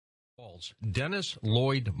Dennis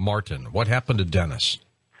Lloyd Martin. What happened to Dennis?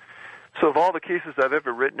 So of all the cases I've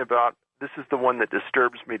ever written about, this is the one that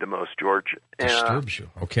disturbs me the most, George. Disturbs you?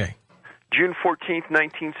 Okay. June 14th,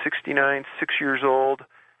 1969, 6 years old.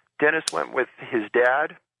 Dennis went with his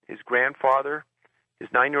dad, his grandfather, his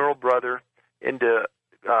 9-year-old brother into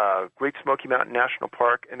Great Smoky Mountain National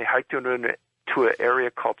Park, and they hiked into an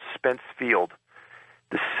area called Spence Field.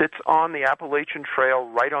 This sits on the Appalachian Trail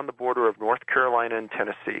right on the border of North Carolina and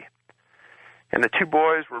Tennessee. And the two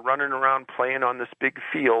boys were running around playing on this big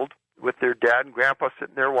field with their dad and grandpa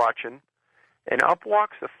sitting there watching. And up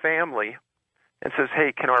walks a family and says,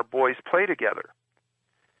 "Hey, can our boys play together?"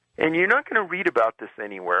 And you're not going to read about this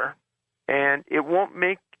anywhere, and it won't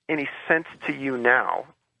make any sense to you now,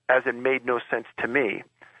 as it made no sense to me.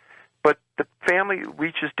 But the family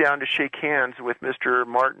reaches down to shake hands with Mr.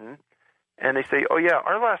 Martin, and they say, "Oh, yeah,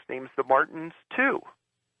 our last name's the Martins, too."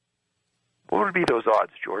 What would be those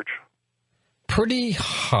odds, George? Pretty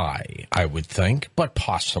high, I would think, but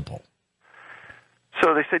possible.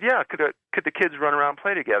 So they said, "Yeah, could the kids run around and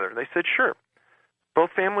play together?" And they said, "Sure."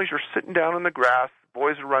 Both families are sitting down on the grass. The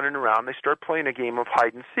boys are running around. They start playing a game of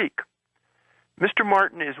hide and seek. Mr.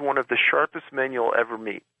 Martin is one of the sharpest men you'll ever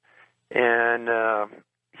meet. And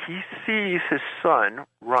he sees his son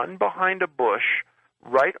run behind a bush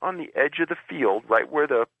right on the edge of the field, right where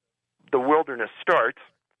the wilderness starts.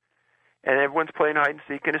 And everyone's playing hide and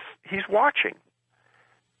seek, and he's watching.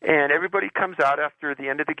 And everybody comes out after the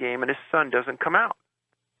end of the game, and his son doesn't come out.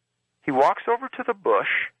 He walks over to the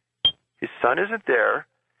bush. His son isn't there,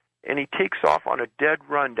 and he takes off on a dead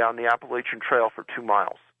run down the Appalachian Trail for 2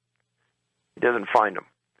 miles. He doesn't find him.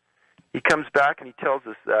 He comes back, and he tells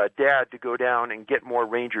his dad to go down and get more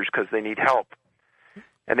rangers because they need help.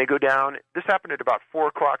 And they go down. This happened at about 4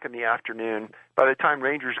 o'clock in the afternoon. By the time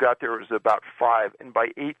rangers got there, it was about 5, and by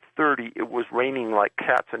 8:30, it was raining like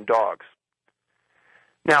cats and dogs.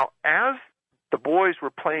 Now, as the boys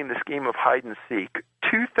were playing this game of hide and seek,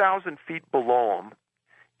 2,000 feet below them,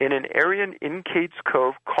 in an area in Cades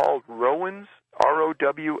Cove called Rowans,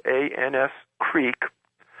 R-O-W-A-N-S Creek,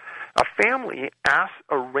 a family asks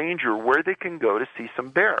a ranger where they can go to see some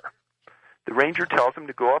bear. The ranger tells them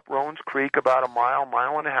to go up Rowans Creek about a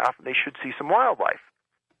mile and a half, and they should see some wildlife.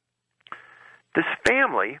 This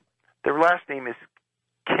family, their last name is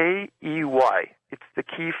K-E-Y. It's the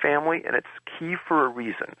Key family, and it's Key for a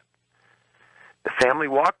reason. The family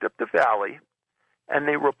walked up the valley, and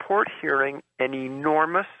they report hearing an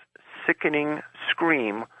enormous, sickening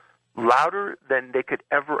scream louder than they could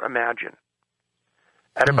ever imagine.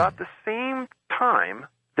 At about the same time,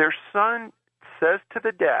 their son says to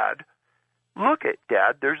the dad, "Look at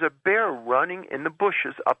Dad, there's a bear running in the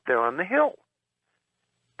bushes up there on the hill."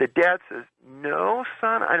 The dad says, "No,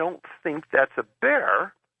 son, I don't think that's a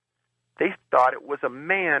bear." They thought it was a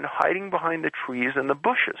man hiding behind the trees and the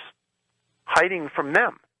bushes, hiding from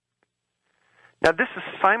them. Now, this is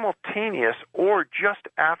simultaneous or just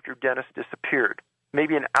after Dennis disappeared,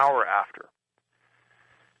 maybe an hour after.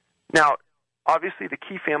 Now, obviously, the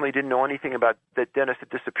Key family didn't know anything about that Dennis had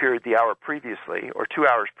disappeared the hour previously or 2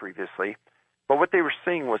 hours previously, but what they were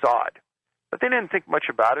seeing was odd. But they didn't think much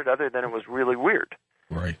about it other than it was really weird.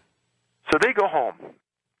 Right. So they go home.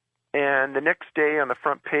 And the next day on the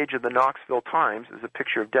front page of the Knoxville Times is a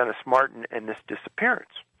picture of Dennis Martin and this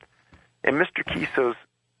disappearance. And Mr. Key says,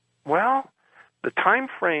 well, the time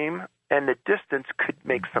frame and the distance could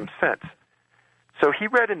make some sense. So he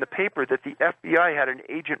read in the paper that the FBI had an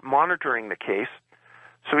agent monitoring the case.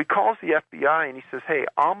 So he calls the FBI and he says, "Hey,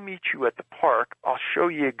 I'll meet you at the park. I'll show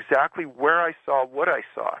you exactly where I saw what I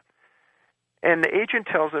saw." And the agent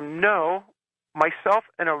tells him, "No, myself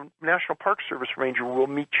and a National Park Service ranger will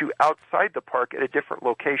meet you outside the park at a different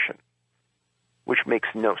location," which makes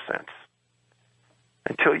no sense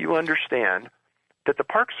until you understand that the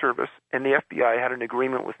Park Service and the FBI had an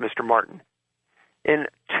agreement with Mr. Martin. In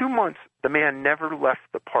 2 months, the man never left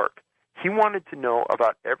the park. He wanted to know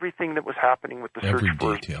about everything that was happening with the search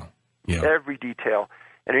for every detail.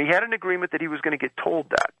 And he had an agreement that he was going to get told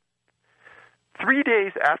that. 3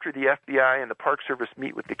 days after the FBI and the Park Service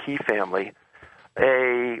meet with the Key family,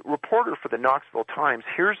 a reporter for the Knoxville Times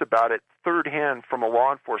hears about it third hand from a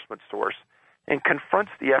law enforcement source and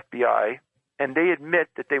confronts the FBI, and they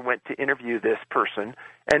admit that they went to interview this person,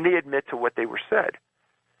 and they admit to what they were said.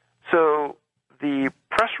 So the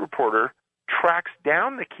press reporter tracks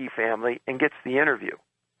down the Key family and gets the interview,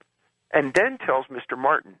 and then tells Mr.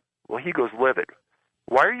 Martin, well, he goes livid.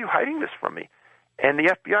 "Why are you hiding this from me?" And the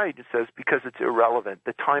FBI agent says, "Because it's irrelevant.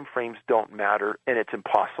 The time frames don't matter, and it's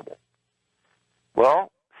impossible."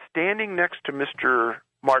 Well, standing next to Mr.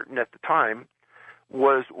 Martin at the time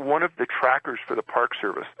was one of the trackers for the Park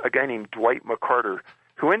Service, a guy named Dwight McCarter,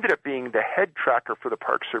 who ended up being the head tracker for the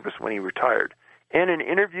Park Service when he retired. And an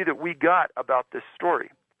interview that we got about this story,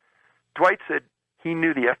 Dwight said he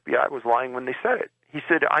knew the FBI was lying when they said it. He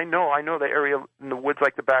said, I know the area in the woods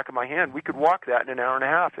like the back of my hand. We could walk that in an hour and a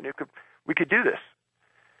half, and we could do this.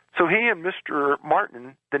 So he and Mr.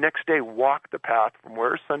 Martin the next day walked the path from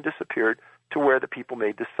where his son disappeared to where the people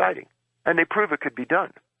made this sighting, and they prove it could be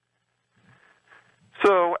done.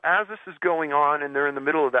 So as this is going on, and they're in the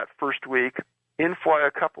middle of that first week, in fly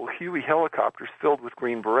a couple Huey helicopters filled with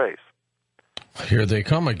Green Berets. Here they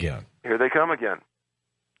come again. Here they come again.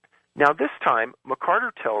 Now this time,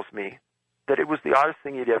 McCarter tells me that it was the oddest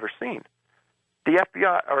thing he'd ever seen. The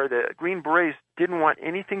FBI, or the Green Berets, didn't want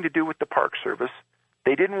anything to do with the Park Service.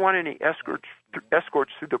 They didn't want any escorts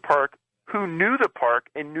through the park who knew the park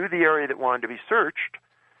and knew the area that wanted to be searched.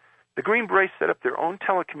 The Green Berets set up their own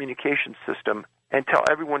telecommunications system and tell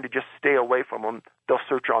everyone to just stay away from them. They'll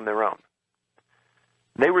search on their own.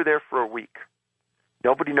 They were there for a week.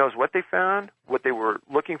 Nobody knows what they found, what they were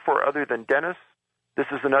looking for other than Dennis. This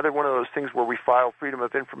is another one of those things where we file Freedom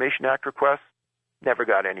of Information Act requests. Never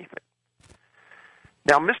got anything.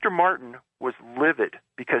 Now, Mr. Martin was livid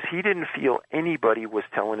because he didn't feel anybody was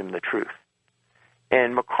telling him the truth.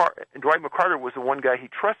 And Dwight McCarter was the one guy he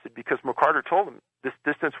trusted because McCarter told him, this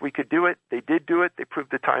distance we could do it. They did do it. They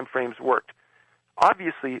proved the time frames worked.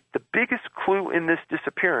 Obviously, the biggest clue in this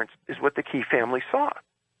disappearance is what the Key family saw.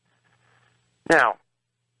 Now,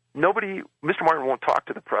 Mr. Martin won't talk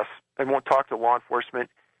to the press and won't talk to law enforcement.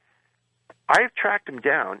 I've tracked him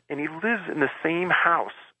down, and he lives in the same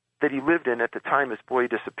house that he lived in at the time his boy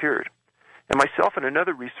disappeared. And myself and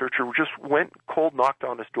another researcher just went cold, knocked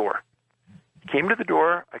on his door. He came to the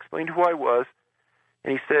door, I explained who I was,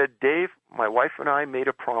 and he said, Dave, my wife and I made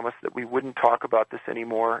a promise that we wouldn't talk about this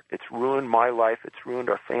anymore. It's ruined my life. It's ruined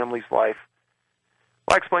our family's life.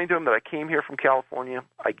 Well, I explained to him that I came here from California.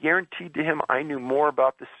 I guaranteed to him I knew more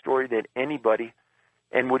about this story than anybody,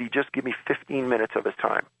 and would he just give me 15 minutes of his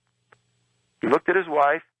time? He looked at his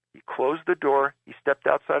wife, he closed the door, he stepped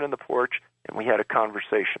outside on the porch, and we had a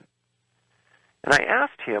conversation. And I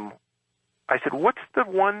asked him, I said, what's the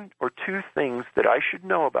one or two things that I should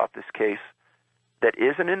know about this case that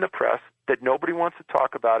isn't in the press, that nobody wants to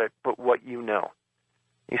talk about it, but what you know?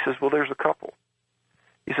 He says, well, there's a couple.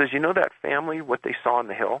 He says, you know that family, what they saw on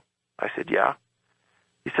the hill? I said, yeah.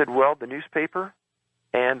 He said, well, the newspaper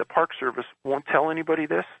and the Park Service won't tell anybody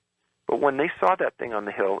this, but when they saw that thing on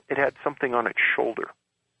the hill, it had something on its shoulder,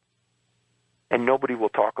 and nobody will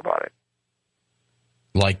talk about it.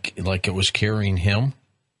 Like it was carrying him?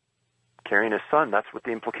 Carrying his son. That's what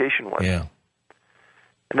the implication was. Yeah.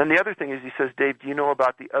 And then the other thing is, he says, Dave, do you know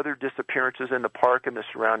about the other disappearances in the park and the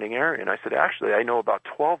surrounding area? And I said, actually, I know about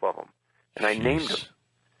 12 of them, and I named them.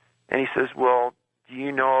 And he says, well, do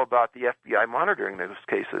you know about the FBI monitoring those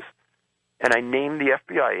cases? And I named the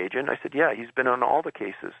FBI agent. I said, yeah, he's been on all the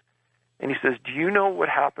cases. And he says, do you know what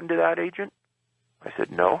happened to that agent? I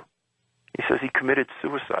said, no. He says he committed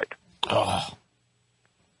suicide. Oh.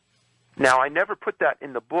 Now, I never put that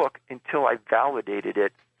in the book until I validated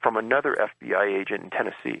it from another FBI agent in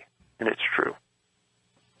Tennessee, and it's true.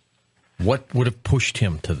 What would have pushed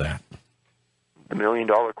him to that? The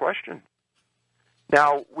million-dollar question.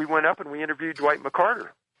 Now, we went up and we interviewed Dwight McCarter.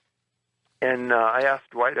 And I asked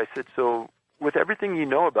Dwight, I said, so with everything you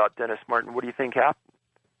know about Dennis Martin, what do you think happened?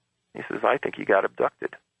 He says, I think he got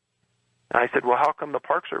abducted. And I said, well, how come the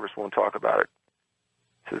Park Service won't talk about it?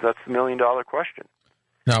 He says, that's the million-dollar question.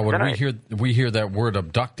 Now, when we hear that word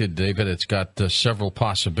abducted, David, it's got several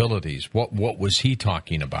possibilities. What was he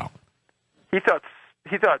talking about? He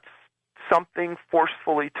thought something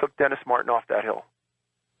forcefully took Dennis Martin off that hill.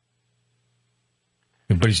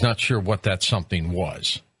 But he's not sure what that something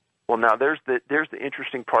was. Well, now there's the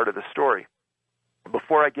interesting part of the story.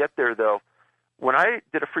 Before I get there, though, when I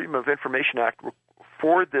did a Freedom of Information Act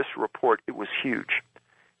for this report, it was huge.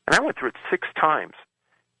 And I went through it 6 times.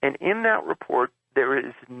 And in that report, there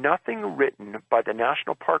is nothing written by the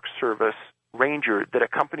National Park Service ranger that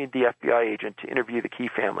accompanied the FBI agent to interview the Key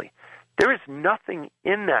family. There is nothing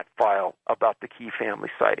in that file about the Key family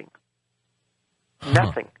sighting.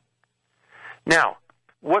 Nothing. Now,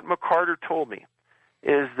 what McCarter told me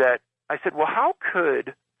is that I said, well, how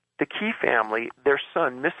could the Key family, their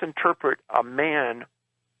son, misinterpret a man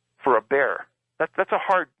for a bear? That's a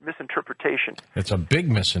hard misinterpretation. It's a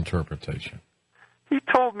big misinterpretation. He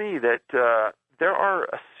told me that there are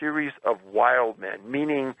a series of wild men,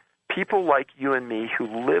 meaning people like you and me who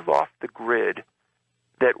live off the grid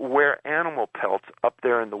that wear animal pelts up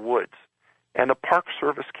there in the woods, and the Park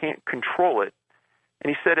Service can't control it.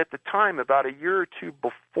 And he said at the time, about a year or two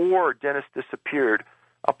before Dennis disappeared,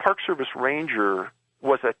 a Park Service ranger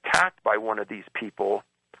was attacked by one of these people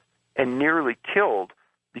and nearly killed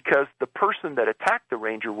because the person that attacked the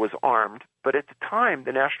ranger was armed, but at the time,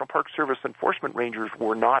 the National Park Service enforcement rangers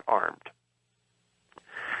were not armed.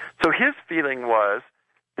 So his feeling was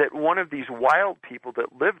that one of these wild people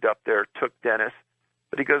that lived up there took Dennis,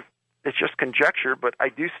 but he goes, it's just conjecture, but I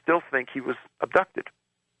do still think he was abducted.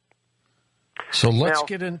 So let's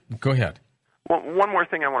get in. Go ahead. One more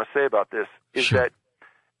thing I want to say about this is Sure. that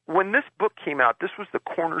when this book came out, this was the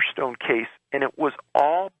cornerstone case, and it was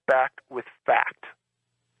all backed with fact.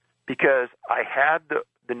 Because I had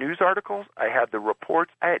the news articles, I had the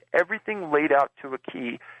reports, I had everything laid out to a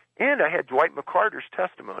key, and I had Dwight McCarter's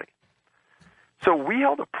testimony. So we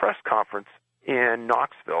held a press conference in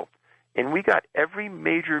Knoxville, and we got every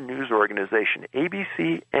major news organization,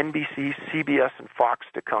 ABC, NBC, CBS, and Fox,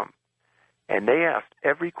 to come. And they asked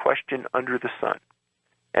every question under the sun.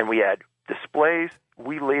 And we had displays.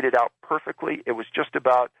 We laid it out perfectly. It was just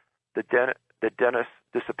about the Dennis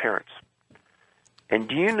disappearance. And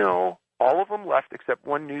do you know, all of them left except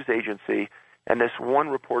one news agency, and this one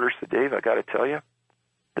reporter said, Dave, I got to tell you,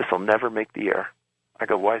 this will never make the air. I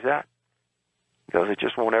go, why is that? He goes, it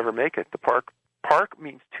just won't ever make it. The park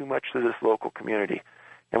means too much to this local community.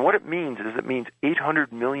 And what it means is it means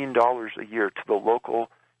 $800 million a year to the local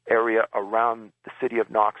area around the city of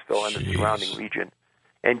Knoxville and the surrounding region.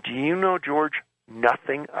 And do you know, George,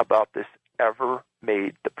 nothing about this ever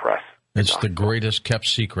made the press. It's the greatest kept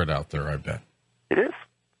secret out there, I bet. It is.